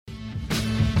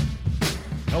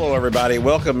Hello, everybody.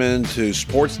 Welcome into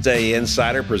Sports Day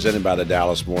Insider presented by the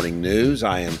Dallas Morning News.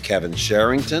 I am Kevin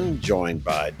Sherrington, joined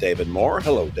by David Moore.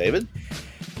 Hello, David.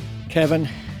 Kevin,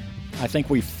 I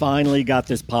think we finally got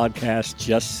this podcast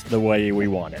just the way we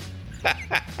want it.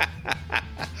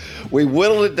 We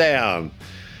whittled it down.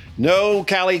 No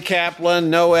Callie Kaplan,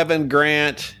 no Evan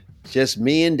Grant, just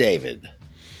me and David.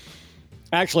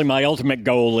 Actually, my ultimate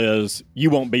goal is you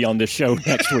won't be on this show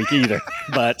next week either,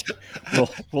 but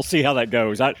we'll see how that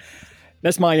goes.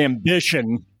 That's my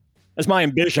ambition. That's my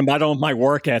ambition, but I don't know if my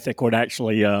work ethic would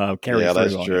actually carry through. Yeah,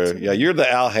 that's true. It. Yeah, you're the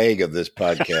Al Haig of this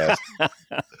podcast.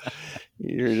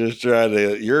 You're just trying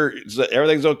to.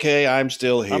 Everything's okay. I'm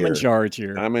still here. I'm in charge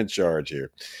here.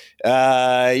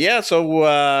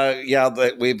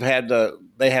 We've had.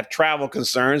 They have travel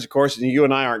concerns, of course, and you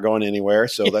and I aren't going anywhere,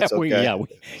 so that's okay.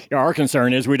 Our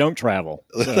concern is we don't travel.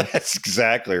 So. That's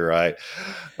exactly right.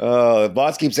 The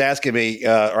boss keeps asking me,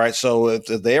 all right, so if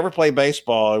they ever play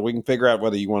baseball, we can figure out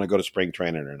whether you want to go to spring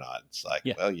training or not. It's like,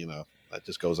 well, that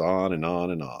just goes on and on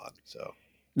and on. So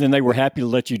then they were happy to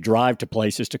let you drive to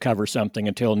places to cover something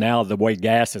until now the way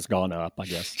gas has gone up, I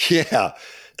guess. Yeah.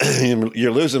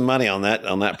 You're losing money on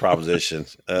that proposition,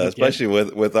 especially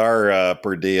with our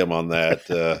per diem on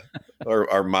that.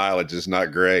 Our mileage is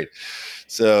not great.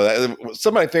 So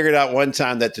somebody figured out one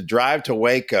time that to drive to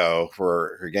Waco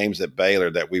for games at Baylor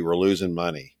that we were losing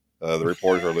money. The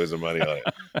reporters were losing money on it.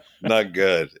 Not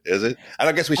good, is it? I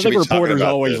don't guess we should be talking about reporters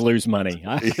always this. Lose money.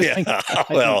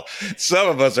 Well, some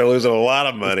of us are losing a lot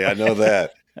of money. I know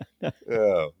that.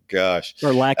 Oh, gosh.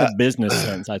 Or lack of business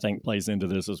sense, I think, plays into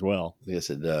this as well. Yes,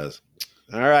 it does.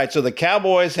 All right. So the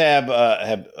Cowboys have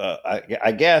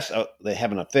I guess they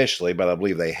haven't officially, but I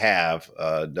believe they have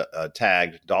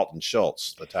tagged Dalton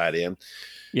Schultz, the tight end.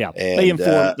 Yeah. And,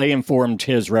 they informed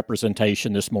his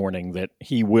representation this morning that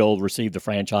he will receive the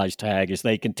franchise tag as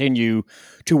they continue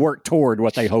to work toward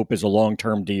what they hope is a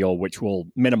long-term deal, which will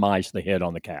minimize the hit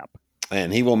on the cap.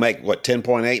 And he will make,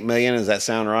 $10.8 million? Does that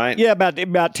sound right? Yeah, about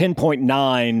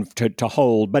 10.9 to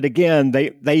hold. But again,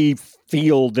 they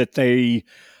feel that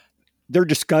their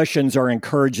discussions are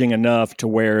encouraging enough to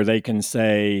where they can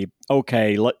say,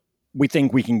 okay, we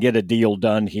think we can get a deal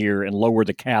done here and lower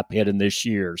the cap hit in this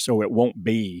year, so it won't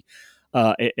be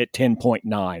at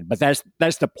 10.9. But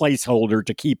that's the placeholder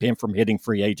to keep him from hitting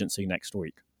free agency next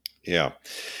week. Yeah.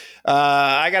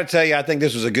 I got to tell you, I think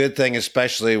this was a good thing,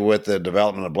 especially with the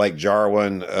development of Blake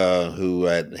Jarwin, who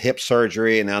had hip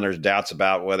surgery, and now there's doubts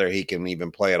about whether he can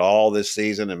even play at all this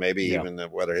season, and maybe even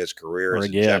whether his career is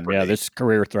in jeopardy. Yeah, this is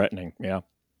career threatening. Yeah.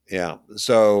 Yeah.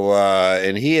 So,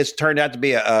 and he has turned out to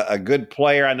be a good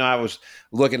player. I know I was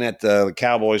looking at the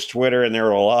Cowboys Twitter, and there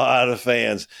were a lot of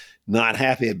fans not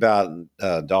happy about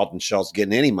Dalton Schultz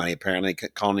getting any money, apparently,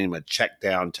 calling him a check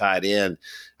down tight end.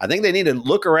 I think they need to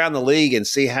look around the league and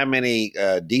see how many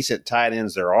decent tight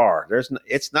ends there are.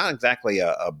 It's not exactly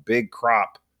a big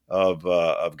crop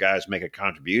of guys make a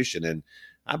contribution. And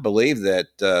I believe that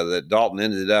Dalton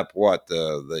ended up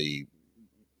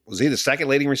was he the second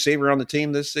leading receiver on the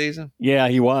team this season? Yeah,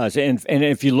 he was. And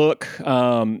if you look,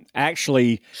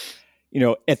 actually,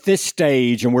 at this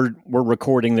stage, and we're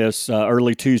recording this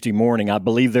early Tuesday morning, I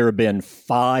believe there have been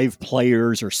 5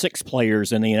 players or 6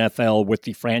 players in the NFL with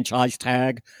the franchise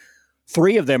tag.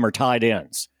 3 of them are tight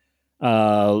ends,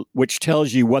 which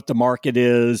tells you what the market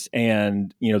is.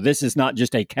 And, this is not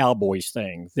just a Cowboys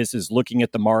thing. This is looking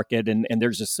at the market, and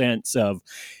there's a sense of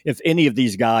if any of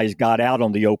these guys got out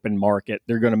on the open market,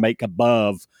 they're going to make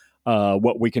above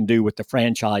what we can do with the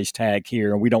franchise tag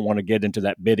here, and we don't want to get into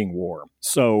that bidding war.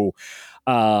 So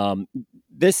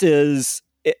this is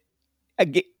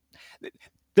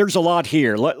there's a lot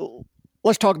here.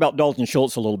 Let's talk about Dalton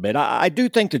Schultz a little bit. I do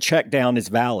think the check down is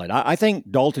valid. I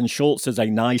think Dalton Schultz is a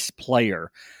nice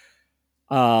player,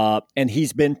 and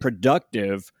he's been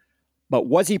productive. But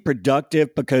was he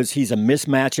productive because he's a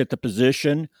mismatch at the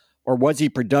position, or was he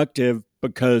productive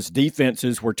because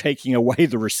defenses were taking away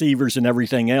the receivers and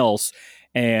everything else,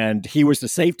 and he was the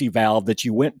safety valve that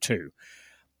you went to?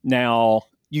 Now,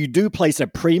 you do place a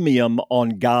premium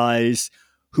on guys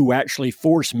who actually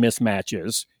force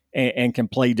mismatches and can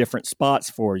play different spots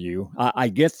for you. I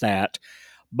get that,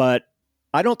 but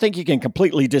I don't think you can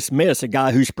completely dismiss a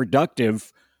guy who's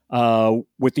productive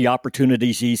with the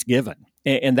opportunities he's given.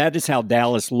 And that is how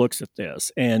Dallas looks at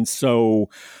this. And so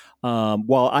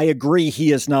while I agree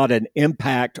he is not an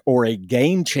impact or a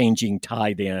game-changing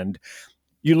tight end,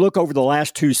 you look over the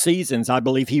last 2 seasons, I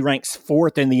believe he ranks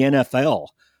 4th in the NFL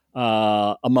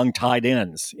among tight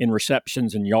ends in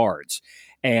receptions and yards.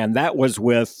 And that was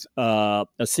with a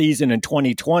season in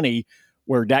 2020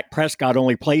 where Dak Prescott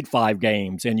only played 5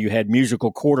 games and you had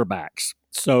musical quarterbacks.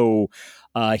 So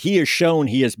He has shown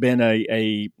he has been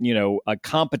a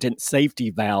competent safety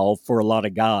valve for a lot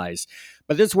of guys.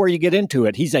 But this is where you get into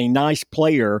it. He's a nice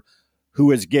player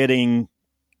who is getting,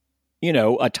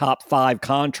 a top 5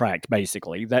 contract,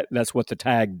 basically. That's what the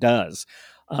tag does.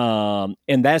 And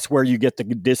that's where you get the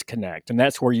disconnect. And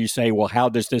that's where you say, well, how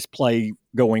does this play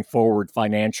going forward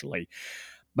financially?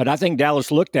 But I think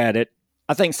Dallas looked at it.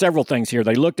 I think several things here.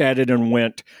 They looked at it and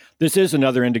went, this is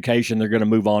another indication they're going to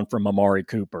move on from Amari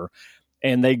Cooper.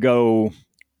 And they go,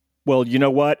 well, you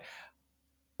know what?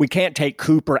 We can't take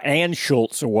Cooper and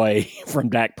Schultz away from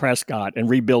Dak Prescott and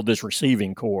rebuild this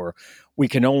receiving core. We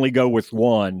can only go with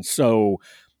one. So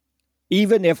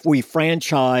even if we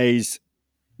franchise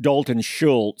Dalton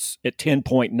Schultz at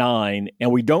 10.9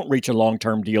 and we don't reach a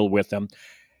long-term deal with him,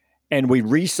 and we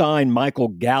re-sign Michael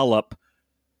Gallup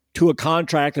to a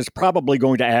contract that's probably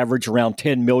going to average around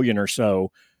 $10 million or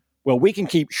so, well, we can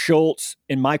keep Schultz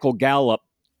and Michael Gallup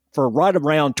for right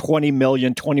around $20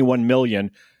 million, $21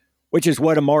 million, which is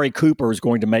what Amari Cooper is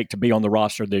going to make to be on the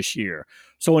roster this year.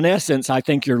 So in essence, I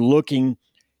think you're looking,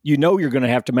 you're going to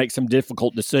have to make some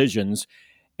difficult decisions.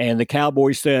 And the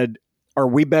Cowboys said, are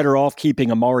we better off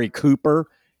keeping Amari Cooper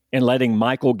and letting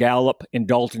Michael Gallup and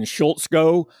Dalton Schultz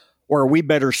go? Or are we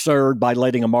better served by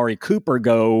letting Amari Cooper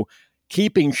go,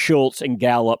 keeping Schultz and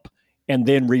Gallup, and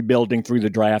then rebuilding through the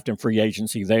draft and free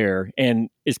agency there? And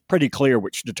it's pretty clear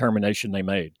which determination they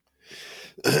made.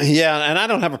 Yeah, and I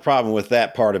don't have a problem with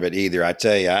that part of it either. I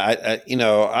tell you,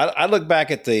 I look back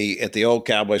at the old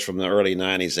Cowboys from the early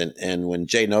 '90s, and when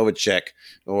Jay Novacek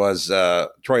was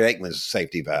Troy Aikman's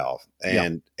safety valve,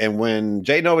 and when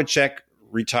Jay Novacek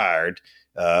retired,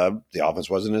 the offense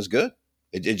wasn't as good.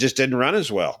 It just didn't run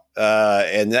as well,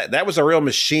 and that was a real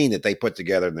machine that they put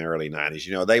together in the early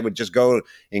 '90s. They would just go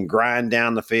and grind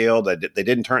down the field. They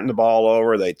didn't turn the ball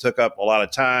over. They took up a lot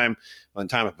of time on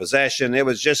time of possession. It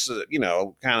was just,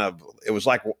 it was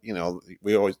like,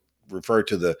 we always refer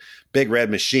to the big red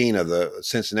machine of the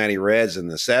Cincinnati Reds in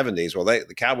the 70s. Well,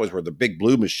 the Cowboys were the big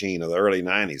blue machine of the early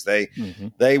 90s.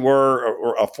 They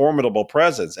were a formidable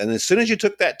presence. And as soon as you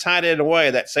took that tight end away,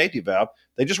 that safety valve,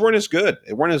 they just weren't as good.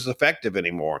 They weren't as effective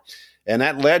anymore. And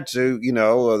that led to,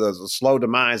 the slow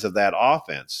demise of that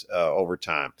offense over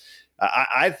time.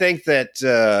 I think that,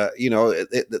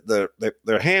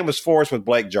 their hand was forced with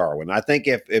Blake Jarwin. I think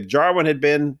if Jarwin had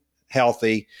been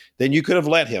healthy, then you could have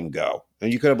let him go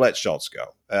and you could have let Schultz go.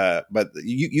 But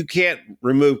you can't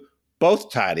remove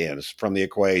both tight ends from the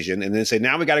equation and then say,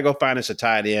 now we got to go find us a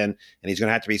tight end, and he's going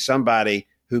to have to be somebody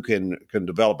who can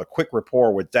develop a quick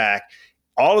rapport with Dak.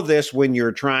 All of this when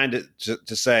you're trying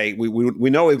to say,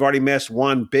 we know we've already missed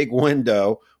one big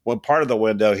window, one part of the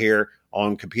window here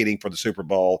on competing for the Super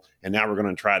Bowl, and now we're going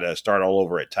to try to start all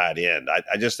over at tight end.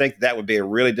 I just think that would be a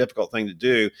really difficult thing to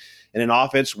do in an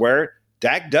offense where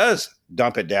Dak does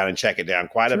dump it down and check it down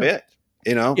quite a bit,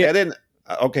 Yeah. And then,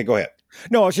 okay, go ahead.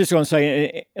 No, I was just going to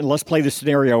say, and let's play the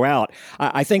scenario out.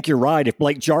 I think you're right. If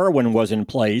Blake Jarwin was in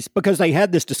place, because they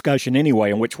had this discussion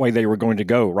anyway on which way they were going to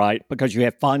go, right? Because you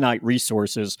have finite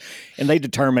resources, and they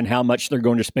determine how much they're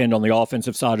going to spend on the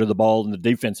offensive side of the ball and the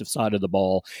defensive side of the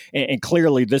ball. And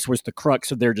clearly, this was the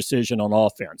crux of their decision on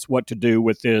offense, what to do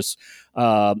with this,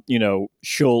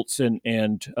 Schultz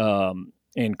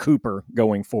and Cooper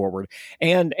going forward,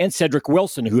 and Cedric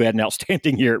Wilson, who had an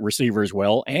outstanding year at receiver as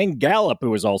well, and Gallup, who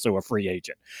was also a free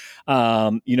agent.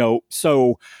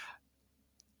 So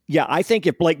I think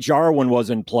if Blake Jarwin was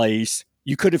in place,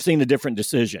 you could have seen a different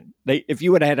decision. If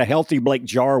you had a healthy Blake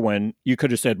Jarwin, you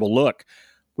could have said, well, look,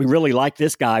 we really like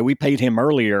this guy. We paid him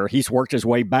earlier. He's worked his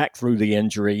way back through the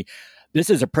injury. This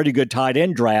is a pretty good tight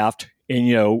end draft.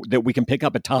 And, that we can pick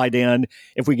up a tight end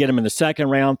if we get him in the second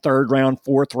round, third round,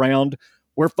 fourth round.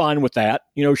 We're fine with that.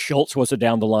 Schultz was a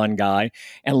down-the-line guy.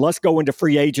 And let's go into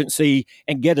free agency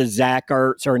and get a Zach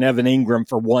Ertz or an Evan Ingram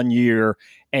for 1 year.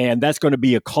 And that's going to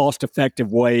be a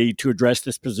cost-effective way to address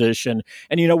this position.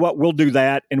 And you know what? We'll do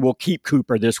that, and we'll keep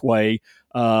Cooper this way.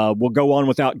 We'll go on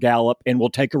without Gallup, and we'll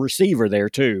take a receiver there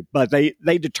too. But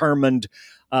they determined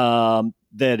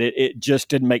that it just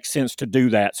didn't make sense to do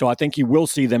that. So I think you will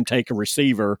see them take a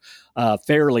receiver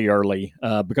fairly early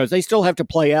because they still have to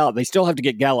play out. They still have to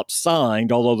get Gallup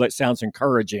signed, although that sounds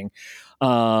encouraging.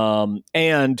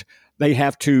 And they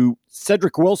have to –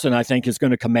 Cedric Wilson, I think, is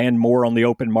going to command more on the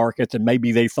open market than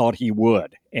maybe they thought he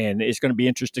would. And it's going to be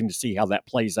interesting to see how that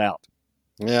plays out.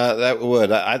 Yeah, that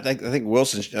would. I think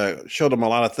Wilson showed them a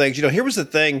lot of things. Here was the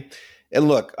thing – and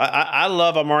look, I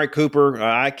love Amari Cooper.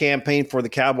 I campaigned for the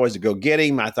Cowboys to go get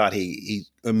him. I thought he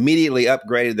immediately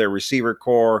upgraded their receiver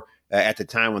core at the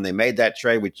time when they made that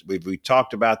trade. We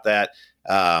talked about that.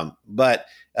 But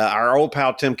our old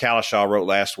pal Tim Calishaw wrote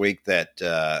last week that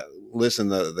listen,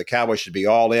 the Cowboys should be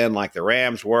all in like the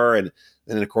Rams were. And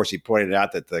then, of course, he pointed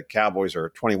out that the Cowboys are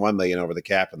 $21 million over the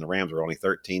cap and the Rams are only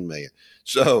 $13 million.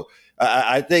 So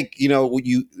I think,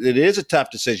 it is a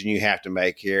tough decision you have to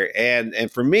make here.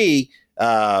 And for me,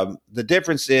 the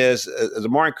difference is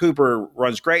Amari Cooper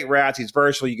runs great routes. He's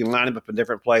versatile. You can line him up in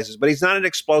different places, but he's not an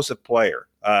explosive player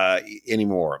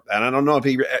anymore. And I don't know if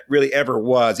he really ever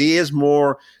was. He is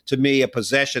more, to me, a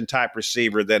possession type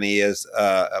receiver than he is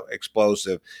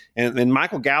explosive. And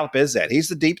Michael Gallup is that. He's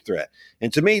the deep threat.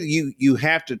 And to me, you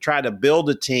have to try to build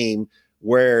a team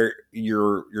where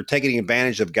you're taking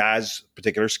advantage of guys'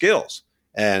 particular skills.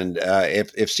 And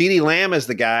if CeeDee Lamb is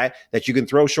the guy that you can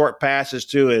throw short passes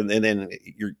to, and then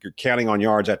you're counting on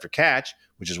yards after catch,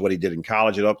 which is what he did in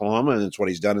college at Oklahoma, and it's what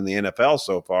he's done in the NFL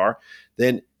so far,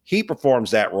 then he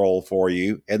performs that role for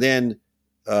you. And then,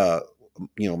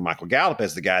 Michael Gallup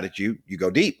is the guy that you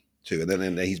go deep to, and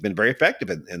then he's been very effective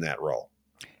in that role.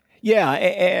 Yeah,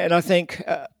 and I think,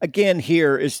 again,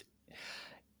 here is,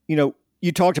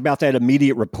 you talked about that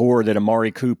immediate rapport that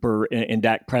Amari Cooper and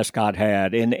Dak Prescott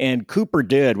had. And Cooper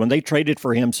did when they traded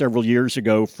for him several years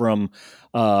ago from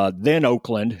then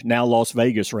Oakland, now Las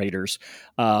Vegas Raiders.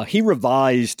 He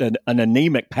revised an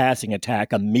anemic passing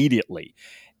attack immediately.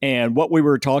 And what we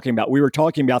were talking about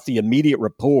the immediate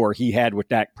rapport he had with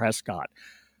Dak Prescott.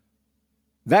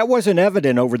 That wasn't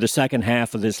evident over the second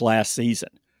half of this last season.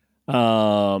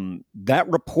 That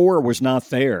rapport was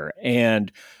not there.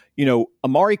 And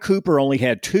Amari Cooper only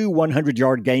had 2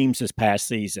 100-yard games this past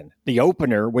season. The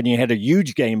opener, when he had a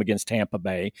huge game against Tampa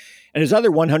Bay, and his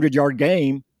other 100-yard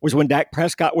game was when Dak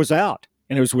Prescott was out,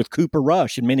 and it was with Cooper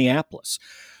Rush in Minneapolis.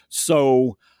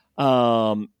 So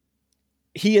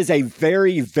he is a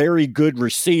very, very good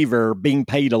receiver being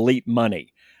paid elite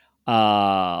money.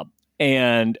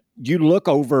 And you look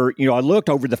over, I looked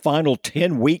over the final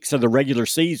 10 weeks of the regular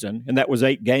season, and that was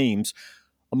 8 games.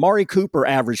 Amari Cooper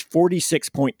averaged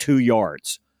 46.2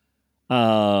 yards.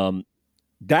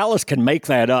 Dallas can make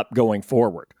that up going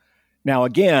forward. Now,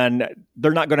 again,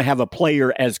 they're not going to have a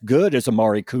player as good as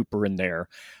Amari Cooper in there.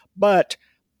 But,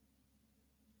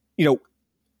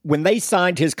 when they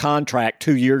signed his contract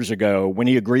 2 years ago, when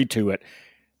he agreed to it,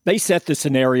 they set the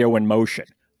scenario in motion.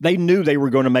 They knew they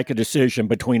were going to make a decision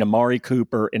between Amari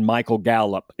Cooper and Michael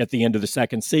Gallup at the end of the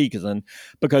second season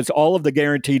because all of the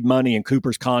guaranteed money in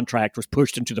Cooper's contract was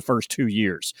pushed into the first 2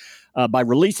 years. By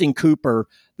releasing Cooper,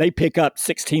 they pick up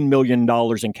 $16 million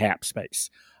in cap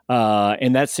space,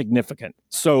 and that's significant.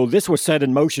 So this was set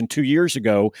in motion 2 years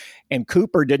ago, and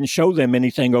Cooper didn't show them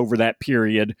anything over that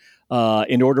period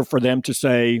in order for them to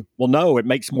say, well, no, it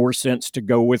makes more sense to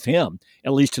go with him,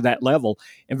 at least to that level.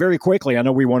 And very quickly, I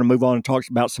know we want to move on and talk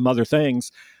about some other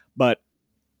things, but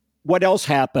what else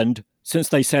happened since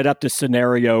they set up this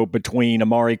scenario between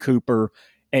Amari Cooper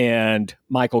and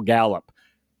Michael Gallup?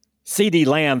 CeeDee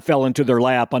Lamb fell into their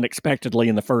lap unexpectedly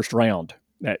in the first round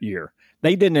that year.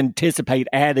 They didn't anticipate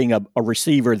adding a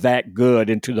receiver that good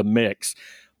into the mix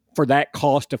for that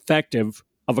cost-effective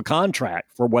of a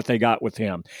contract for what they got with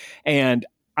him. And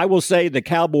I will say the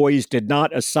Cowboys did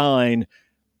not assign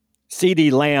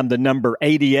CeeDee Lamb the number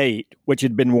 88, which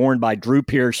had been worn by Drew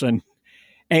Pearson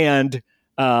and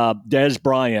Dez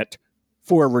Bryant,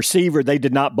 for a receiver they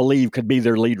did not believe could be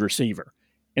their lead receiver.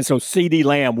 And so CeeDee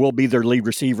Lamb will be their lead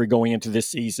receiver going into this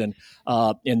season,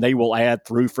 and they will add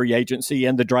through free agency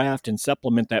and the draft and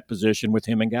supplement that position with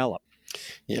him and Gallup.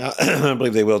 Yeah, I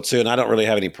believe they will too, and I don't really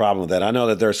have any problem with that. I know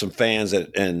that there are some fans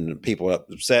and people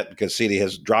upset because CeeDee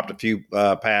has dropped a few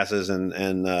passes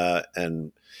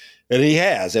and he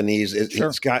has, and he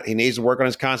needs to work on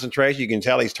his concentration. You can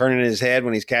tell he's turning his head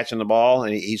when he's catching the ball,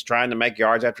 and he's trying to make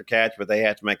yards after catch, but they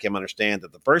have to make him understand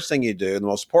that the first thing you do, the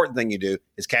most important thing you do,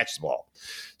 is catch the ball.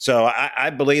 So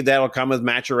I believe that'll come with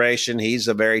maturation. He's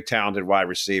a very talented wide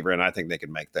receiver, and I think they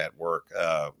can make that work,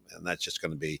 and that's just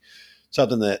going to be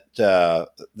something that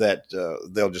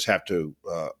they'll just have to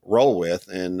roll with.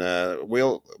 And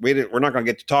we're not going to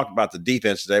get to talk about the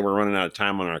defense today. We're running out of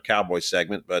time on our Cowboys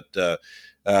segment. But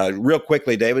real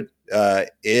quickly, David,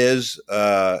 is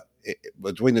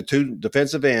between the two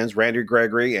defensive ends, Randy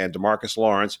Gregory and DeMarcus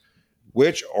Lawrence,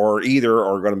 which or either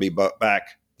are going to be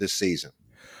back this season?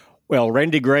 Well,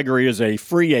 Randy Gregory is a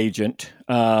free agent.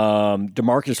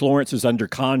 DeMarcus Lawrence is under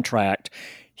contract.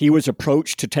 He was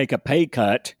approached to take a pay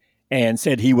cut and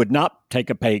said he would not take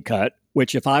a pay cut,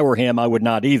 which if I were him, I would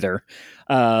not either.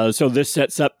 So this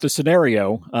sets up the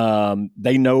scenario.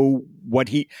 They know what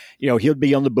he'll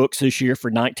be on the books this year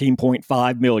for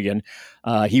 $19.5 million.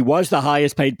 He was the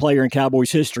highest paid player in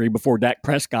Cowboys history before Dak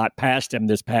Prescott passed him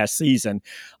this past season.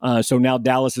 So now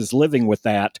Dallas is living with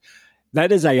that.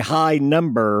 That is a high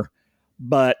number,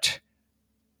 but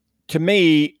to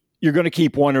me, you're going to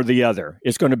keep one or the other.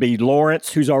 It's going to be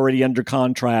Lawrence, who's already under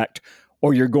contract,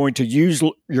 or you're going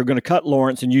to cut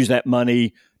Lawrence and use that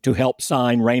money to help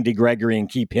sign Randy Gregory and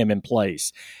keep him in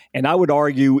place. And I would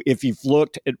argue, if you've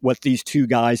looked at what these two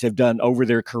guys have done over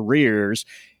their careers,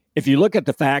 if you look at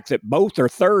the fact that both are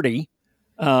 30,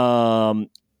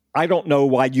 I don't know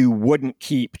why you wouldn't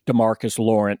keep DeMarcus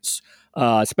Lawrence,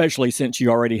 especially since you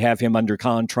already have him under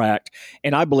contract.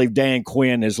 And I believe Dan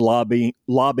Quinn is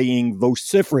lobbying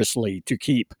vociferously to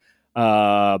keep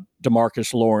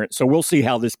DeMarcus Lawrence. So we'll see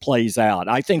how this plays out.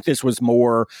 I think this was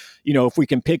more, if we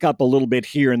can pick up a little bit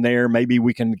here and there, maybe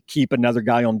we can keep another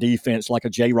guy on defense like a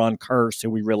Jaron Kearse, who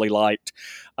we really liked.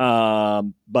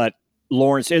 But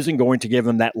Lawrence isn't going to give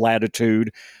him that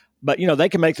latitude. But, they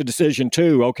can make the decision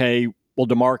too. Okay, well,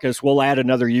 DeMarcus, we'll add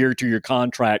another year to your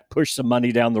contract, push some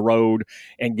money down the road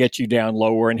and get you down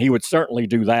lower. And he would certainly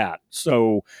do that.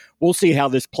 So we'll see how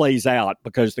this plays out,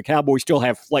 because the Cowboys still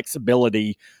have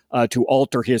flexibility to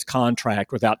alter his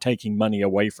contract without taking money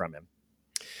away from him.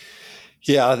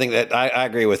 Yeah, I think that I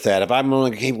agree with that. If I'm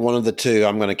going to keep one of the two,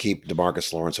 I'm going to keep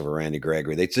DeMarcus Lawrence over Randy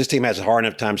Gregory. This team has a hard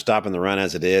enough time stopping the run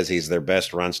as it is. He's their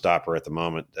best run stopper at the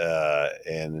moment.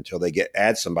 And until they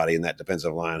add somebody in that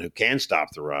defensive line who can stop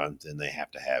the run, then they have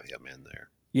to have him in there.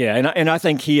 Yeah, and I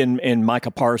think he and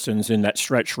Micah Parsons in that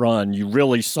stretch run, you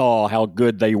really saw how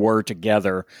good they were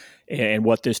together and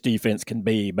what this defense can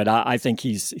be. But I think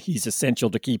he's essential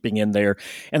to keeping in there.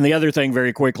 And the other thing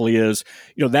very quickly is,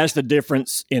 that's the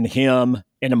difference in him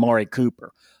and Amari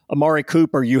Cooper. Amari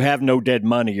Cooper, you have no dead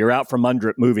money. You're out from under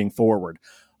it moving forward.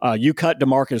 You cut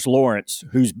DeMarcus Lawrence,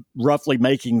 who's roughly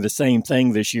making the same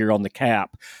thing this year on the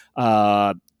cap.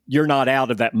 You're not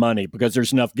out of that money because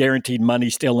there's enough guaranteed money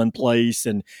still in place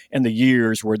and the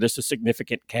years where this is a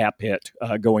significant cap hit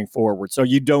going forward. So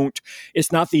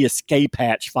it's not the escape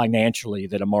hatch financially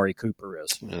that Amari Cooper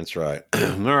is. That's right.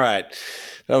 All right.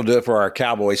 That'll do it for our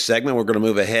Cowboys segment. We're going to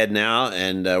move ahead now,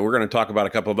 and we're going to talk about a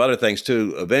couple of other things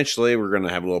too. Eventually, we're going to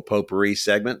have a little potpourri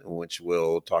segment in which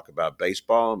we'll talk about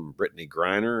baseball and Brittney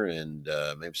Griner and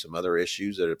maybe some other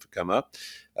issues that have come up.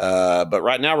 But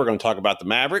right now we're going to talk about the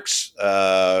Mavericks,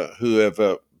 who have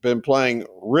been playing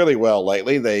really well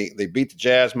lately. They beat the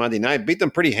Jazz Monday night, beat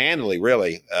them pretty handily,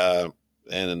 really.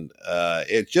 And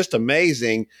it's just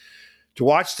amazing to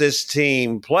watch this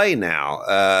team play now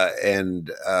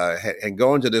and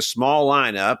go into this small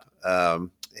lineup.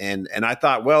 And I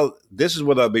thought, well, this is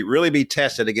where they'll really be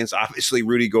tested against, obviously,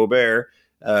 Rudy Gobert,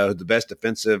 the best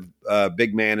defensive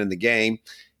big man in the game.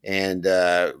 And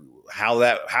how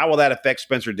will that affect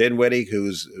Spencer Dinwiddie,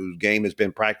 whose game has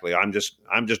been practically I'm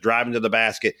just driving to the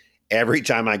basket every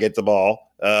time I get the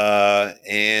ball.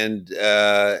 And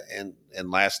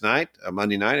last night,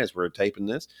 Monday night, as we're taping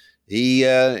this, he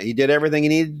did everything he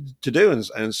needed to do,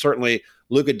 and certainly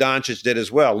Luka Doncic did as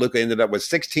well. Luka ended up with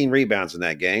 16 rebounds in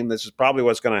that game. This is probably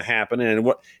what's going to happen, and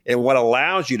what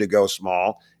allows you to go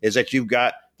small is that you've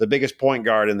got the biggest point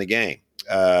guard in the game.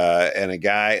 And a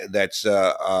guy that's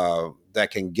that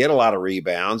can get a lot of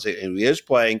rebounds, and he is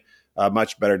playing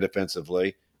much better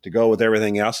defensively to go with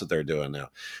everything else that they're doing now.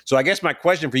 So I guess my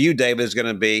question for you, David, is going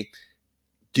to be,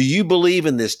 do you believe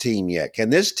in this team yet? Can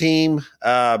this team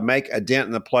make a dent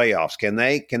in the playoffs? Can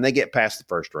they get past the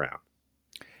first round?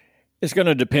 It's going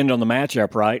to depend on the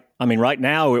matchup, right? I mean, right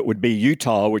now it would be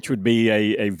Utah, which would be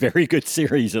a very good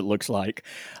series, it looks like.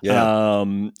 Yeah.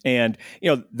 And,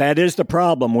 that is the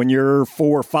problem. When you're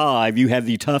 4 or 5, you have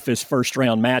the toughest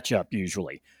first-round matchup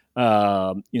usually.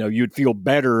 You'd feel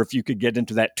better if you could get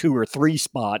into that 2 or 3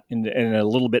 spot in a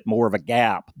little bit more of a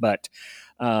gap. But,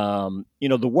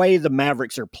 the way the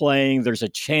Mavericks are playing, there's a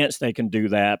chance they can do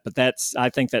that. But I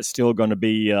think that's still going to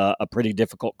be a pretty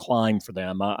difficult climb for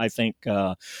them. I think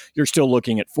you're still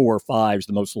looking at 4 or 5 is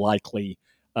the most likely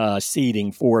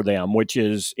seeding for them, which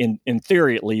is, in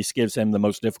theory at least, gives them the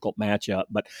most difficult matchup.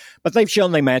 But they've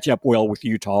shown they match up well with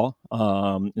Utah,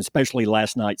 especially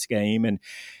last night's game. And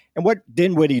what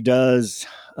Dinwiddie does,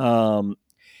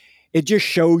 it just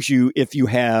shows you if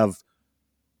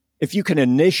you can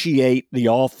initiate the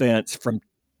offense from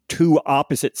 2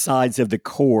 opposite sides of the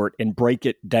court and break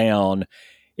it down,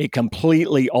 it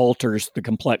completely alters the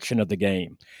complexion of the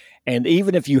game. And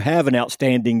even if you have an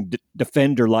outstanding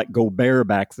defender like Gobert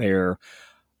back there,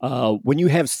 when you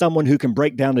have someone who can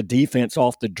break down a defense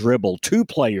off the dribble, 2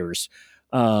 players,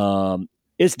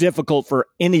 it's difficult for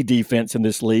any defense in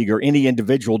this league or any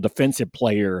individual defensive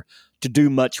player to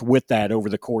do much with that over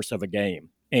the course of a game.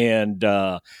 And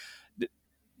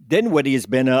Dinwiddie has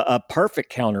been a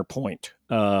perfect counterpoint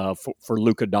for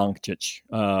Luka Doncic,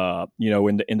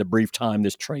 in the brief time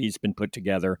this trade's been put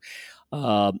together,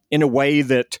 in a way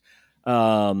that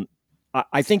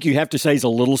I think you have to say is a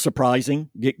little surprising,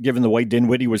 given the way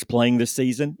Dinwiddie was playing this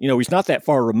season. He's not that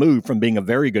far removed from being a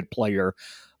very good player,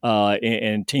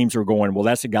 and teams are going, well,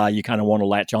 that's a guy you kind of want to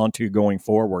latch onto going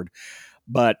forward.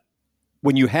 But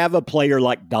when you have a player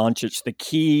like Doncic, the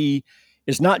key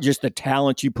is not just the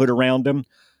talent you put around him,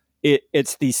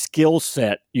 it's the skill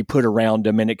set you put around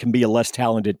him, and it can be a less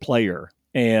talented player.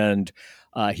 And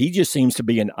he just seems to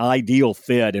be an ideal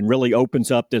fit and really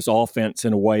opens up this offense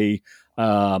in a way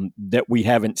that we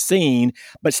haven't seen,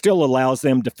 but still allows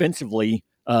them defensively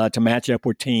to match up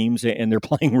with teams, and they're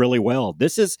playing really well.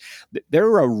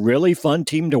 They're a really fun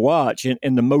team to watch,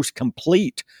 and the most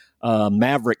complete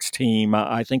Mavericks team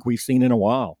I think we've seen in a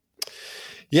while.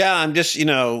 Yeah, I'm just,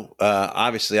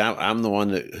 obviously I'm the one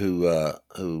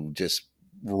who just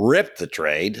ripped the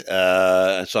trade.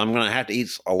 So I'm going to have to eat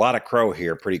a lot of crow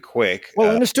here pretty quick.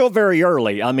 Well, and it's still very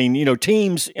early. I mean,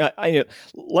 teams,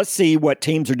 let's see what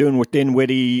teams are doing with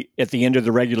Dinwiddie at the end of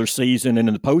the regular season and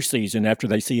in the postseason after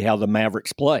they see how the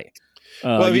Mavericks play.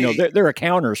 They're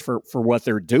accounters for what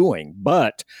they're doing.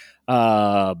 But,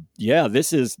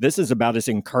 this is about as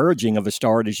encouraging of a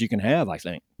start as you can have, I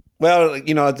think. Well,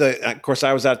 of course,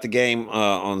 I was at the game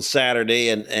on Saturday,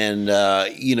 and the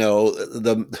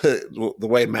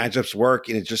way matchups work,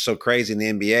 it's just so crazy in the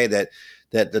NBA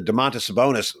that the DeMontis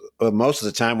Sabonis most of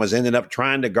the time was ended up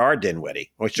trying to guard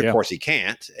Dinwiddie, which of course he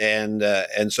can't, but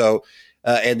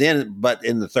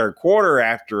in the third quarter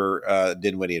after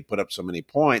Dinwiddie had put up so many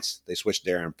points, they switched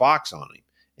De'Aaron Fox on him,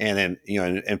 and then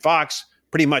and Fox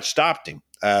pretty much stopped him.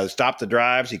 Stopped the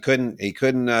drives. He couldn't.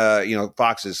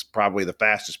 Fox is probably the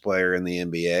fastest player in the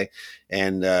NBA,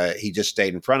 and he just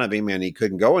stayed in front of him, and he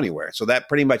couldn't go anywhere. So that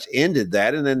pretty much ended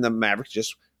that, and then the Mavericks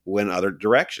just went other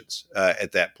directions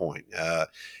at that point.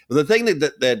 The thing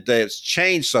that's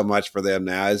changed so much for them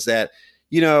now is that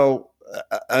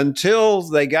until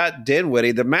they got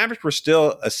Dinwiddie, the Mavericks were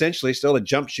still essentially a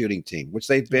jump shooting team, which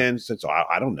they've been since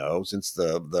since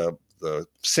the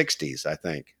 60s, I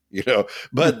think.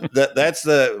 But that's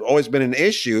always been an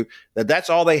issue that's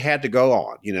all they had to go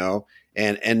on,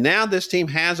 and now this team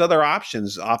has other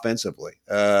options offensively.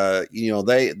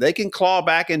 They can claw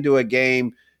back into a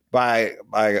game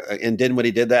and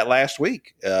Dinwiddie did that last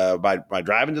week by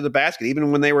driving to the basket,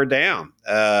 even when they were down.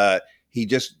 He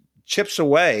just chips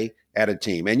away at a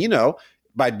team. And,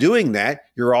 by doing that,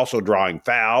 you're also drawing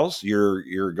fouls.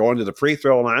 You're going to the free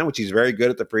throw line, which he's very good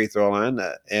at the free throw line.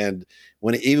 And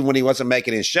even when he wasn't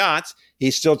making his shots,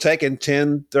 he's still taking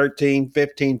 10, 13,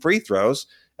 15 free throws.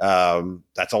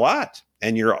 That's a lot.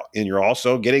 And you're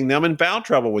also getting them in foul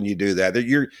trouble when you do that.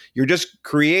 You're just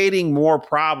creating more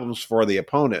problems for the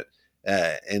opponent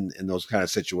in those kind of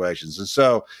situations. And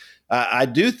so I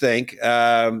do think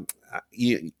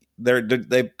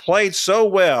they played so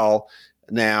well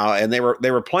now, and they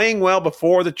were playing well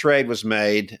before the trade was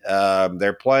made.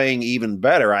 They're playing even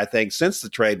better, I think, since the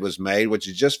trade was made, which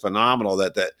is just phenomenal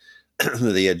that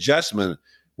the adjustment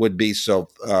would be so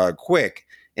quick.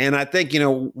 And I think,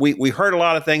 we heard a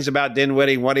lot of things about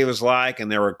Dinwiddie and what he was like,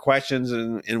 and there were questions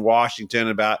in Washington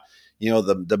about,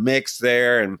 the mix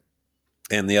there.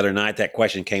 And the other night that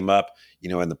question came up,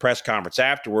 in the press conference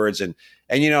afterwards. And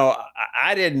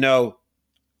I didn't know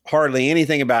hardly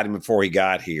anything about him before he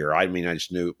got here. I mean, I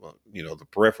just knew, the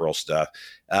peripheral stuff.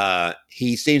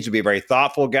 He seems to be a very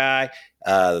thoughtful guy.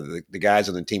 The guys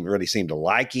on the team really seem to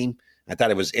like him. I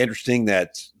thought it was interesting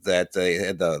that they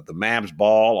had the Mavs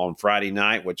ball on Friday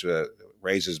night, which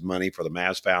raises money for the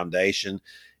Mavs Foundation,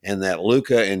 and that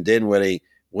Luka and Dinwiddie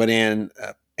went in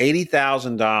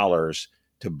 $80,000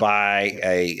 to buy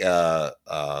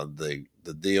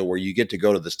the deal where you get to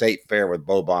go to the state fair with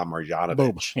Boban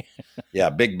Marjanovic. Yeah,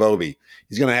 Big Bobby.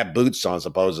 He's going to have boots on,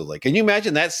 supposedly. Can you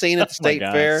imagine that scene at the state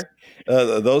fair?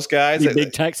 Those guys.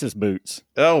 Big Texas boots.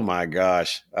 Oh, my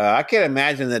gosh. I can't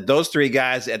imagine that those three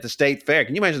guys at the state fair.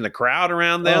 Can you imagine the crowd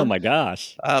around them? Oh, my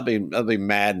gosh. That'd be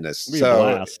madness. It'd be a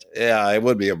blast. Yeah, it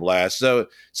would be a blast. So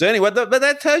anyway, but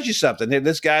that tells you something.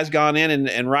 This guy's gone in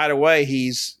and right away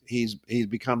he's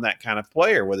become that kind of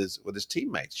player with his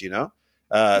teammates,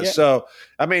 So,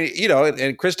 I mean,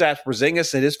 and Kristaps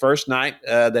Porzingis at his first night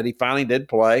that he finally did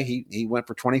play, he went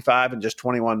for 25 in just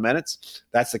 21 minutes.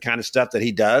 That's the kind of stuff that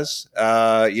he does.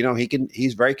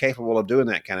 He's very capable of doing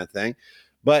that kind of thing.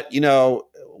 But,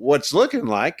 what's looking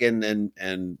like,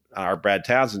 and our Brad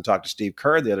Townsend talked to Steve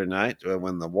Kerr the other night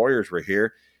when the Warriors were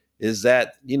here, is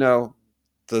that,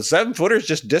 the 7-footer is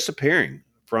just disappearing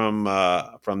from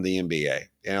the NBA.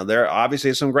 There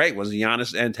obviously some great ones.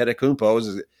 Giannis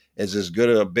Antetokounmpo is as good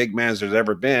a big man as there's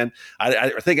ever been. I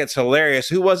think it's hilarious.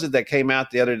 Who was it that came out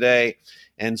the other day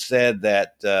and said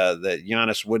that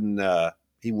Giannis wouldn't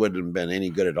he wouldn't have been any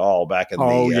good at all back in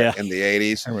in the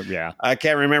 80s. Yeah. I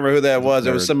can't remember who that was.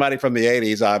 It was somebody from the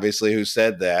 80s, obviously, who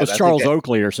said that. It was Charles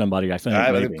Oakley or somebody, I think.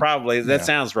 Probably. That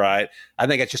sounds right. I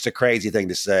think it's just a crazy thing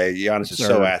to say. Giannis is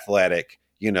so athletic.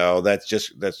 That's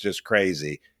just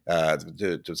crazy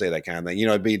to say that kind of thing.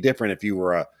 It'd be different if you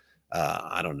were a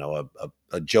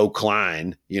Joe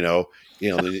Klein,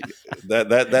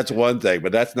 that's one thing,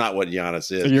 but that's not what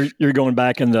Giannis is. So you're going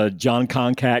back in the John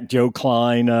Concact, Joe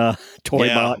Klein toy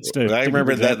box. I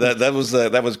remember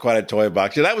that was quite a toy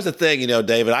box. That was the thing,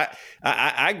 David.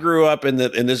 I grew up in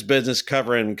this business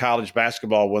covering college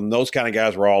basketball when those kind of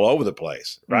guys were all over the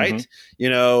place, right?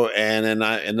 Mm-hmm.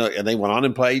 And they went on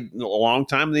and played a long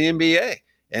time in the NBA,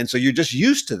 and so you're just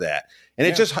used to that. And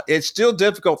it's still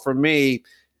difficult for me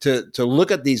to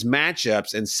look at these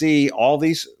matchups and see all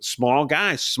these small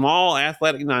guys, small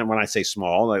athletic. When I say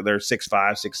small, they're 6'5",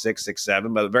 6'6",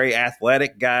 6'7", but very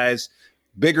athletic guys,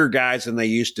 bigger guys than they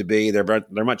used to be. They're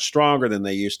much stronger than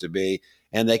they used to be,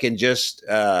 and they can just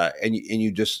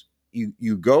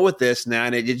you go with this now,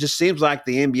 and it just seems like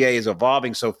the NBA is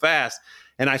evolving so fast.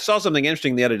 And I saw something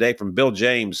interesting the other day from Bill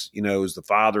James, who's the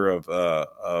father of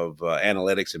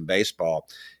analytics in baseball,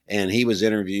 and he was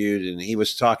interviewed, and he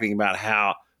was talking about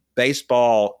how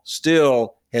baseball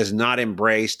still has not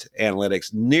embraced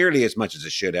analytics nearly as much as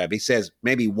it should have. He says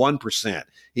maybe 1%.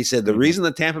 He said the reason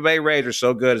the Tampa Bay Rays are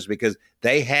so good is because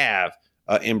they have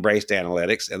embraced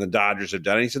analytics, and the Dodgers have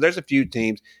done it. He said there's a few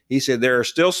teams. He said there are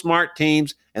still smart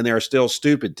teams and there are still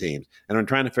stupid teams. And I'm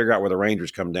trying to figure out where the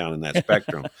Rangers come down in that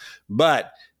spectrum.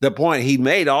 But the point he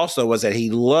made also was that he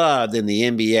loved in the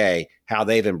NBA how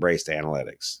they've embraced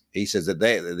analytics. He says that the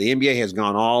NBA has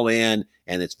gone all in,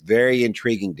 and it's very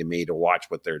intriguing to me to watch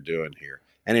what they're doing here.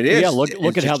 And it is. Yeah,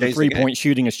 look at how the three-point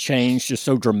shooting has changed just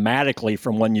so dramatically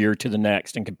from one year to the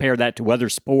next, and compare that to other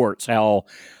sports, how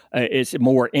it's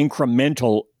more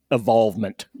incremental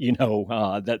evolvement,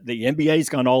 that the NBA's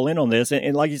gone all in on this.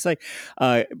 And like you say,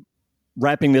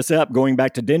 wrapping this up, going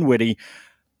back to Dinwiddie,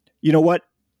 you know what?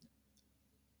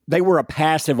 They were a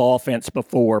passive offense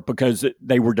before because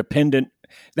they were dependent.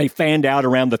 They fanned out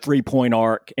around the three-point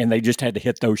arc, and they just had to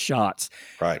hit those shots.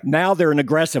 Right. Now they're an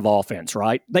aggressive offense,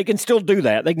 right? They can still do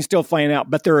that. They can still fan out,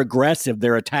 but they're aggressive.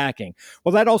 They're attacking.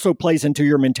 Well, that also plays into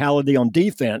your mentality on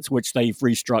defense, which they've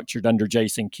restructured under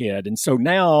Jason Kidd. And so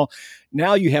now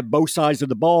you have both sides of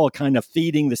the ball kind of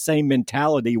feeding the same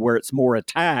mentality where it's more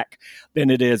attack than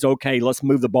it is, okay, let's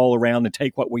move the ball around and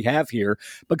take what we have here,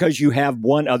 because you have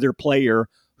one other player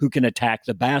who can attack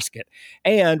the basket.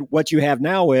 And what you have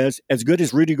now is, as good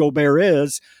as Rudy Gobert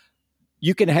is,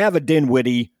 you can have a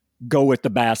Dinwiddie go at the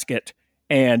basket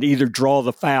and either draw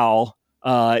the foul.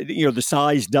 The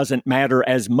size doesn't matter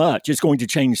as much. It's going to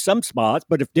change some spots,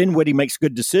 but if Dinwiddie makes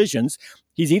good decisions,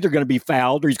 he's either going to be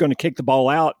fouled or he's going to kick the ball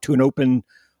out to an open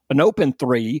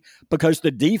three, because the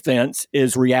defense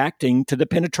is reacting to the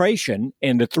penetration,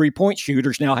 and the three-point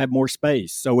shooters now have more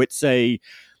space. So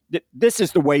this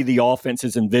is the way the offense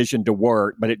is envisioned to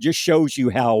work, but it just shows you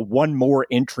how one more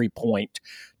entry point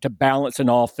to balance an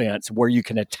offense where you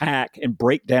can attack and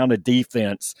break down a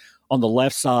defense on the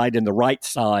left side and the right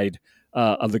side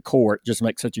of the court just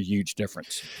makes such a huge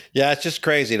difference. Yeah, it's just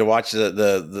crazy to watch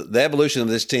the evolution of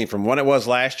this team from what it was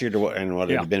last year to what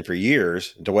it had been for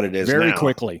years to what it is very now.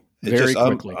 Quickly. It's very just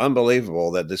quickly.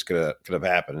 Unbelievable that this could have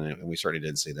happened, and we certainly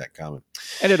didn't see that coming.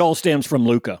 And it all stems from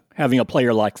Luka, having a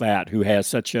player like that who has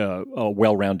such a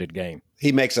well-rounded game.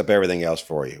 He makes up everything else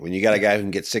for you. When you got a guy who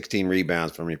can get 16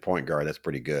 rebounds from your point guard, that's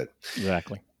pretty good.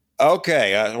 Exactly.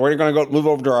 Okay, we're going to move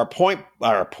over to our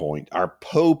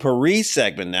potpourri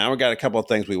segment now. We got a couple of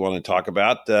things we want to talk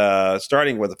about,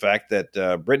 starting with the fact that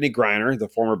Brittney Griner, the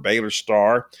former Baylor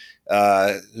star,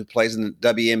 who plays in the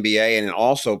WNBA and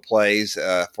also plays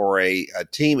for a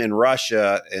team in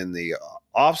Russia in the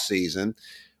offseason,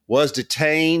 was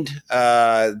detained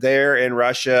there in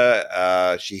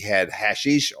Russia. She had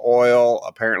hashish oil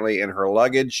apparently in her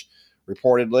luggage,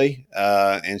 reportedly,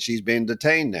 and she's been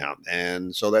detained now.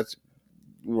 And so that's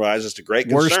rises to great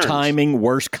concerns. Worst timing,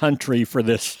 worst country for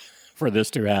this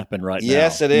to happen right now.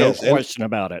 Yes, it is. No question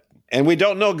about it. And we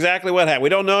don't know exactly what happened. We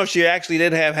don't know if she actually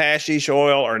did have hashish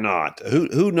oil or not.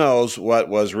 Who knows what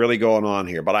was really going on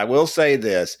here? But I will say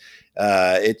this.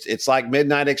 It's like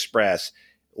Midnight Express.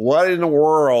 What in the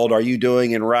world are you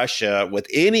doing in Russia with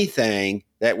anything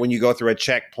that when you go through a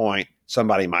checkpoint,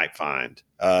 somebody might find?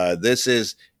 It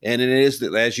is,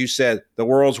 as you said, the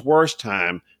world's worst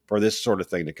time for this sort of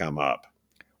thing to come up.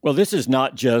 Well, this is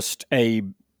not just a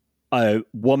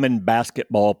woman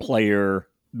basketball player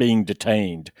being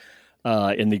detained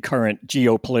in the current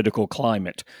geopolitical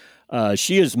climate.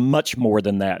 She is much more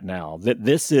than that now. That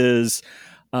this is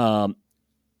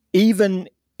even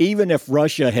if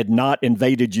Russia had not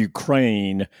invaded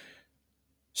Ukraine,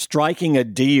 striking a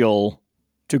deal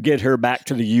to get her back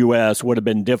to the U.S. would have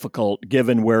been difficult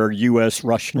given where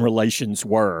U.S.-Russian relations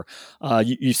were.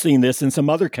 You've seen this in some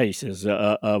other cases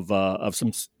of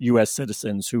some U.S.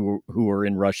 citizens who are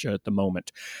in Russia at the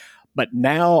moment. But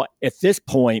now, at this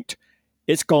point,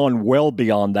 it's gone well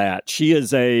beyond that. She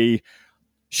is a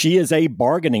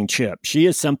bargaining chip. She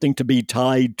is something to be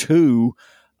tied to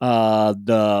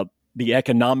the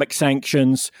economic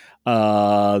sanctions,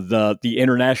 the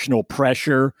international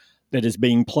pressure that is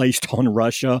being placed on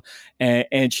Russia,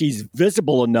 and she's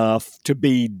visible enough to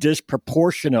be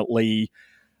disproportionately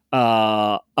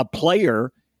a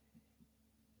player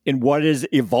in what is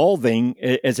evolving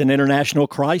as an international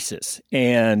crisis.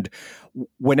 And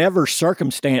whenever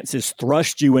circumstances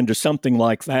thrust you into something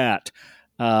like that,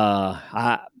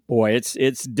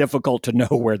 it's difficult to know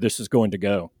where this is going to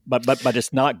go. But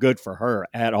it's not good for her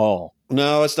at all.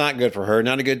 No, it's not good for her.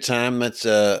 Not a good time. That's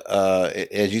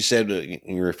as you said,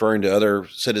 you're referring to other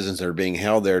citizens that are being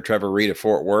held there. Trevor Reed of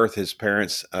Fort Worth, his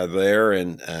parents are there,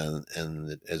 and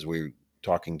as we're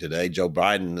talking today, Joe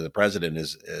Biden, the president,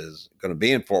 is going to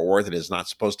be in Fort Worth and is not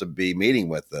supposed to be meeting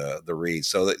with the Reeds.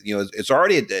 So that, it's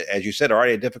already, as you said,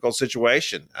 already a difficult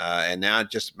situation, and now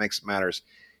it just makes matters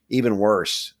even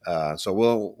worse. So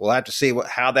we'll have to see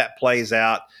how that plays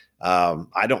out.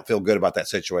 I don't feel good about that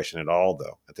situation at all,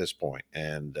 though, at this point.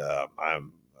 And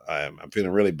I'm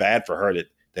feeling really bad for her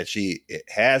that she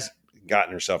has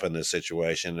gotten herself in this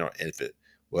situation, or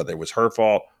whether it was her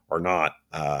fault or not.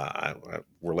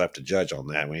 We're left to judge on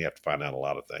that. We have to find out a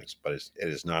lot of things, but it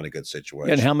is not a good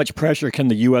situation. And how much pressure can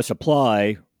the U.S.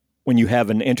 apply when you have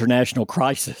an international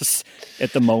crisis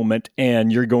at the moment,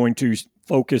 and you're going to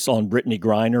focus on Brittney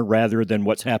Griner rather than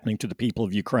what's happening to the people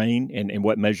of Ukraine and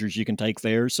what measures you can take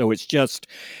there? So it's just,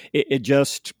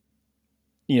 it's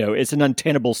an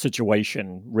untenable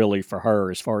situation really for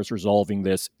her as far as resolving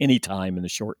this anytime in the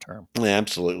short term. Yeah,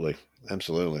 absolutely.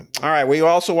 Absolutely. All right. We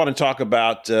also want to talk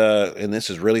about, and this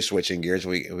is really switching gears.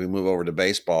 We move over to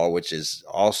baseball, which is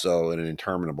also an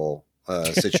interminable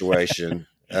situation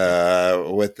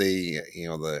with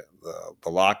the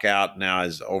lockout now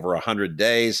is over 100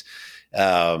 days.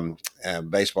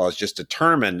 And baseball is just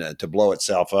determined to blow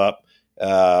itself up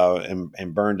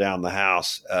and burn down the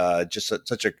house.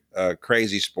 Such a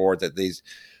crazy sport that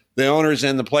the owners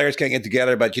and the players can't get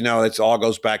together. But, it all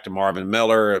goes back to Marvin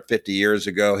Miller 50 years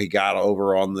ago. He got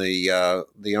over on the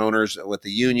owners with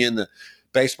the union. The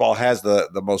baseball has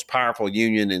the most powerful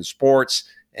union in sports,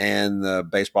 and the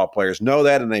baseball players know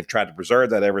that, and they've tried to preserve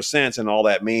that ever since. And all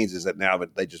that means is that now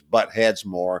they just butt heads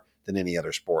more than any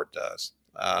other sport does.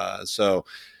 So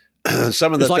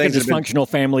some of the it's like things a dysfunctional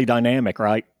family dynamic,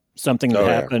 right? Something that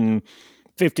happened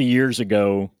 50 years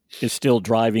ago is still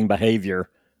driving behavior.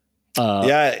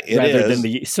 Rather than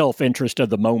the self-interest of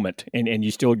the moment. And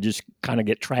you still just kind of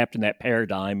get trapped in that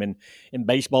paradigm. And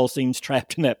baseball seems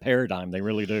trapped in that paradigm. They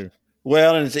really do.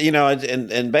 Well, and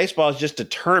and baseball is just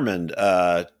determined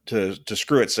to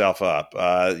screw itself up.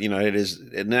 It is,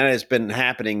 and that has been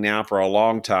happening now for a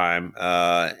long time.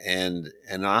 And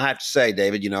I have to say,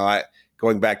 David,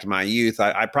 going back to my youth,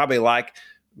 I probably like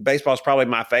baseball is probably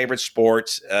my favorite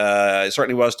sport. It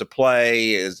certainly was to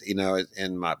play.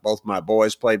 And both my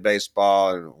boys played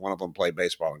baseball, and one of them played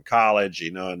baseball in college.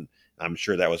 And I'm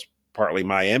sure that was partly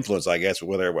my influence, I guess,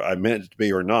 whether I meant it to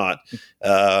be or not.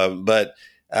 But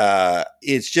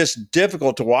it's just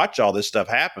difficult to watch all this stuff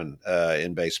happen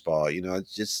in baseball.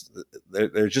 It's just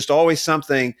there's just always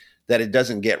something that it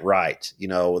doesn't get right.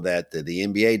 That the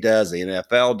NBA does, the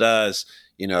NFL does.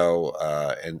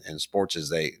 And sports as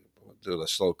they do a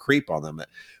slow creep on them.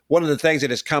 One of the things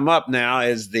that has come up now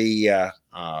is the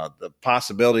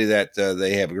possibility that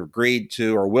they have agreed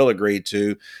to or will agree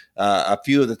to a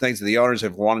few of the things that the owners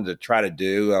have wanted to try to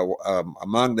do.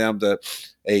 Among them,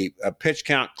 a pitch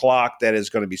count clock that is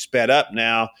going to be sped up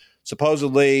now.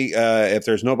 Supposedly, if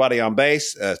there's nobody on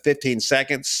base, 15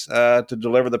 seconds to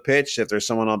deliver the pitch. If there's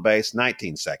someone on base,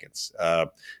 19 seconds. I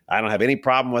don't have any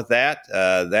problem with that.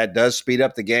 That does speed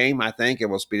up the game. I think it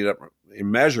will speed it up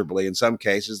immeasurably. In some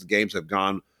cases, the games have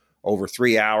gone over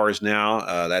 3 hours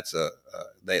now.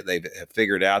 They have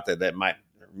figured out that might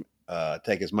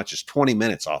take as much as 20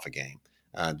 minutes off a game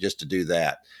just to do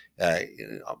that.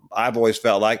 I've always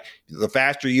felt like the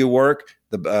faster you work,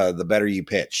 the better you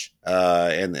pitch,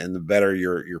 and the better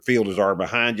your fielders are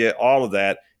behind you. All of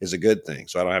that is a good thing.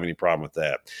 So I don't have any problem with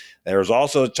that. There was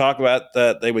also talk about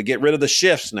they would get rid of the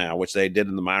shifts now, which they did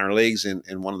in the minor leagues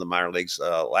in one of the minor leagues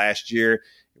last year.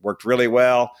 It worked really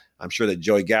well. I'm sure that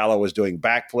Joey Gallo was doing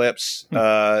backflips.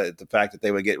 The fact that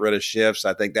they would get rid of shifts,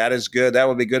 I think that is good. That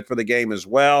would be good for the game as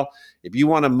well. If you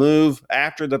want to move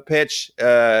after the pitch,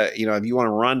 if you want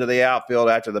to run to the outfield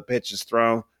after the pitch is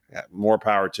thrown, more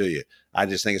power to you. I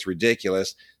just think it's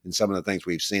ridiculous in some of the things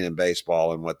we've seen in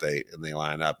baseball and what they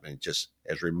line up, and it just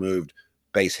has removed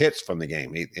base hits from the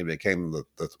game. It became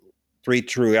the 3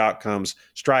 true outcomes: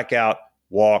 strikeout,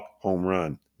 walk, home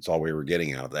run. That's all we were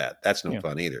getting out of that. That's no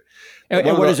fun either.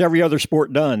 And what has every other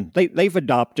sport done? They've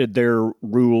adopted their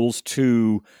rules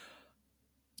to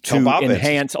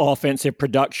enhance offensive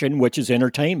production, which is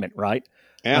entertainment, right?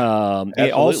 Yeah,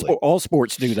 all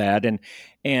sports do that, and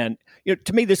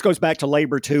to me, this goes back to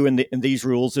labor too. In these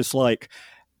rules, it's like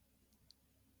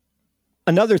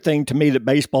another thing to me that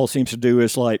baseball seems to do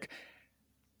is like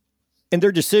in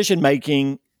their decision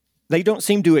making, they don't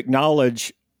seem to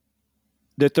acknowledge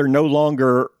that they're no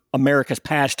longer America's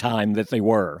pastime that they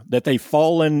were, that they've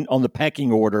fallen on the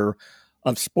pecking order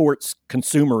of sports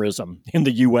consumerism in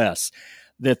the U.S.,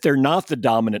 that they're not the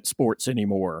dominant sports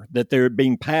anymore, that they're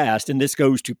being passed. And this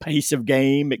goes to pace of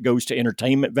game. It goes to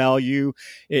entertainment value.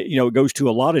 It goes to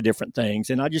a lot of different things.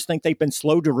 And I just think they've been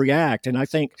slow to react. And I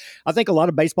think a lot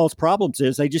of baseball's problems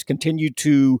is they just continue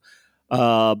to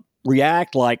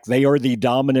react like they are the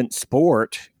dominant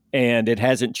sport, and it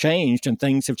hasn't changed, and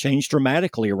things have changed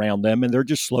dramatically around them, and they're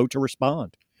just slow to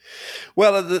respond.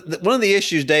 Well, one of the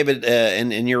issues, David,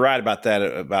 and you're right about that,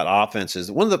 about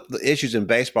offenses. One of the issues in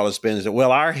baseball has been is that,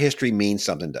 well, our history means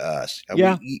something to us.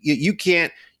 Yeah. You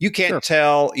can't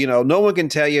tell, no one can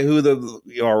tell you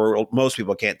or most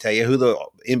people can't tell you who the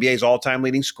NBA's all-time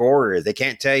leading scorer is. They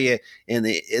can't tell you in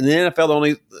the NFL. The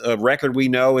only record we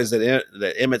know is that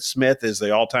Emmitt Smith is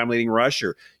the all-time leading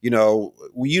rusher.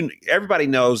 Everybody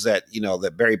knows that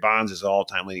that Barry Bonds is the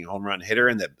all-time leading home run hitter,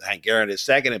 and that Hank Aaron is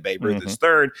second, and Babe Ruth is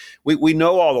third. We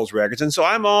know all those records, and so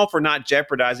I'm all for not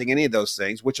jeopardizing any of those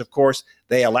things, which of course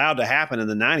they allowed to happen in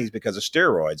the 90s because of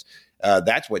steroids.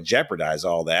 That's what jeopardized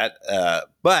all that.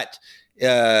 But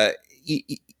there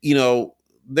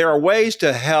are ways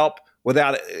to help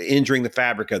without injuring the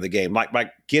fabric of the game, like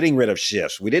by getting rid of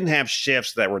shifts. We didn't have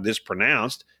shifts that were this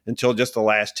pronounced until just the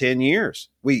last 10 years.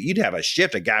 You'd have a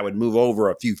shift, a guy would move over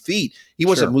a few feet. He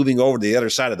wasn't moving over to the other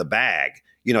side of the bag.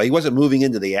 He wasn't moving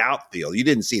into the outfield. You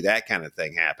didn't see that kind of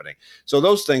thing happening. So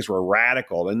those things were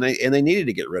radical, and they needed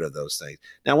to get rid of those things.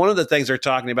 Now, one of the things they're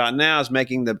talking about now is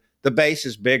making the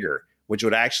bases bigger, which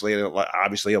would actually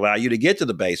obviously allow you to get to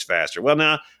the base faster. Well,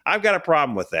 now I've got a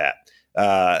problem with that.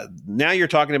 Now you're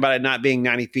talking about it not being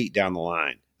 90 feet down the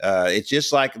line. It's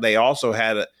just like they also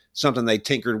had something they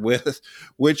tinkered with,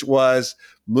 which was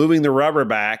moving the rubber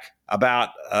back about,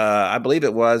 I believe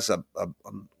it was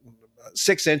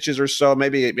 6 inches or so,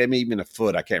 maybe even a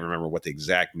foot. I can't remember what the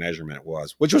exact measurement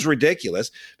was, which was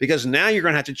ridiculous because now you're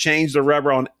going to have to change the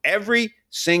rubber on every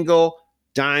single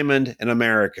diamond in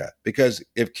America, because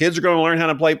if kids are going to learn how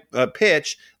to play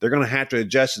pitch, they're going to have to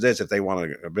adjust to this if they want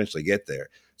to eventually get there.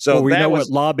 So we know what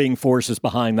lobbying force is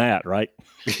behind that, right?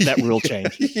 That rule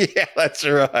change. Yeah, that's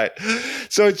right.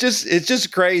 So it's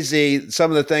just crazy. Some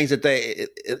of the things that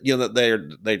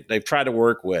they've tried to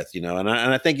work with, and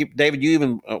I think David, you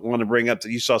even want to bring up that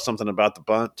you saw something about the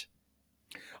bunt.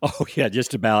 Oh, yeah,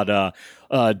 just about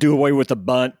do away with the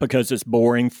bunt because it's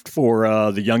boring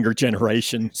for the younger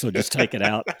generation, so just take it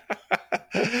out.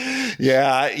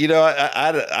 Yeah,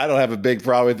 I don't have a big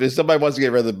problem with it. If somebody wants to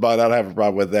get rid of the bunt, I don't have a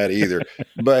problem with that either.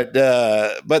 But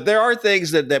there are things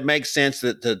that make sense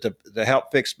to help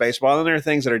fix baseball, and there are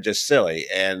things that are just silly.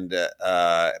 And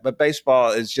but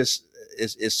baseball is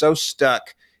so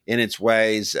stuck in its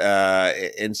ways,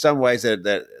 in some ways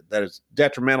that is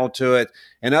detrimental to it.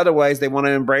 In other ways, they want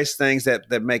to embrace things that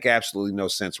make absolutely no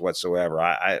sense whatsoever.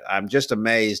 I'm just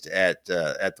amazed at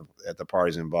the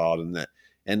parties involved,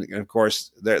 and of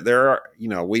course there are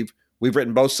we've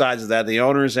written both sides of that. The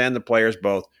owners and the players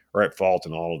both are at fault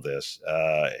in all of this,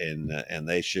 and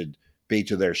they should be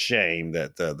to their shame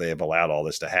that they have allowed all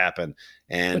this to happen.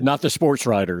 But not the sports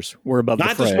writers. We're above the fray.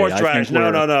 Not the sports writers.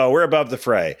 No. We're above the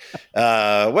fray.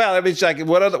 Well, I mean, it's like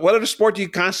what other sport do you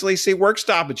constantly see work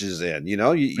stoppages in?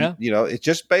 It's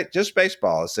just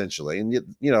baseball essentially. And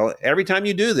every time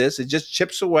you do this, it just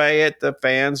chips away at the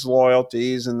fans'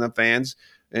 loyalties and the fans'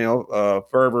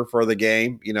 fervor for the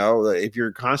game. If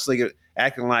you're constantly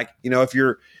acting like,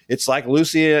 it's like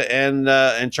Lucy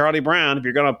and Charlie Brown. If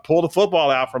you're going to pull the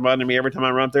football out from under me every time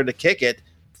I run up there to kick it,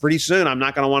 pretty soon I'm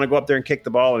not going to want to go up there and kick the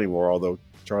ball anymore. Although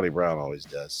Charlie Brown always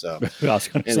does. So I was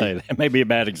going to say that may be a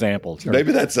bad example.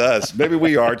 Maybe that's us. Maybe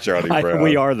we are Charlie Brown.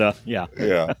 We are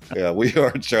we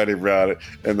are Charlie Brown,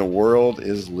 and the world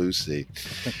is Lucy.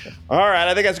 All right,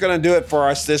 I think that's going to do it for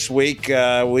us this week.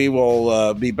 We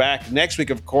will be back next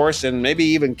week, of course, and maybe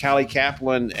even Callie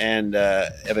Kaplan and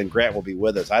Evan Grant will be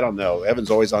with us. I don't know.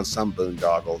 Evan's always on some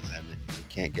boondoggle, and he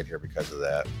can't get here because of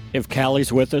that. If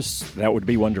Callie's with us, that would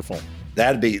be wonderful.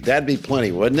 That'd be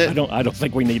plenty, wouldn't it? I don't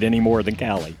think we need any more than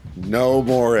Callie. No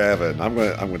more Evan. I'm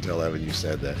gonna tell Evan you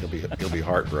said that. He'll be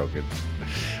heartbroken.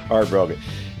 Heartbroken.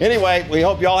 Anyway, we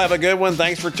hope y'all have a good one.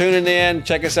 Thanks for tuning in.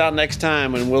 Check us out next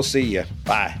time, and we'll see you.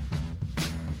 Bye.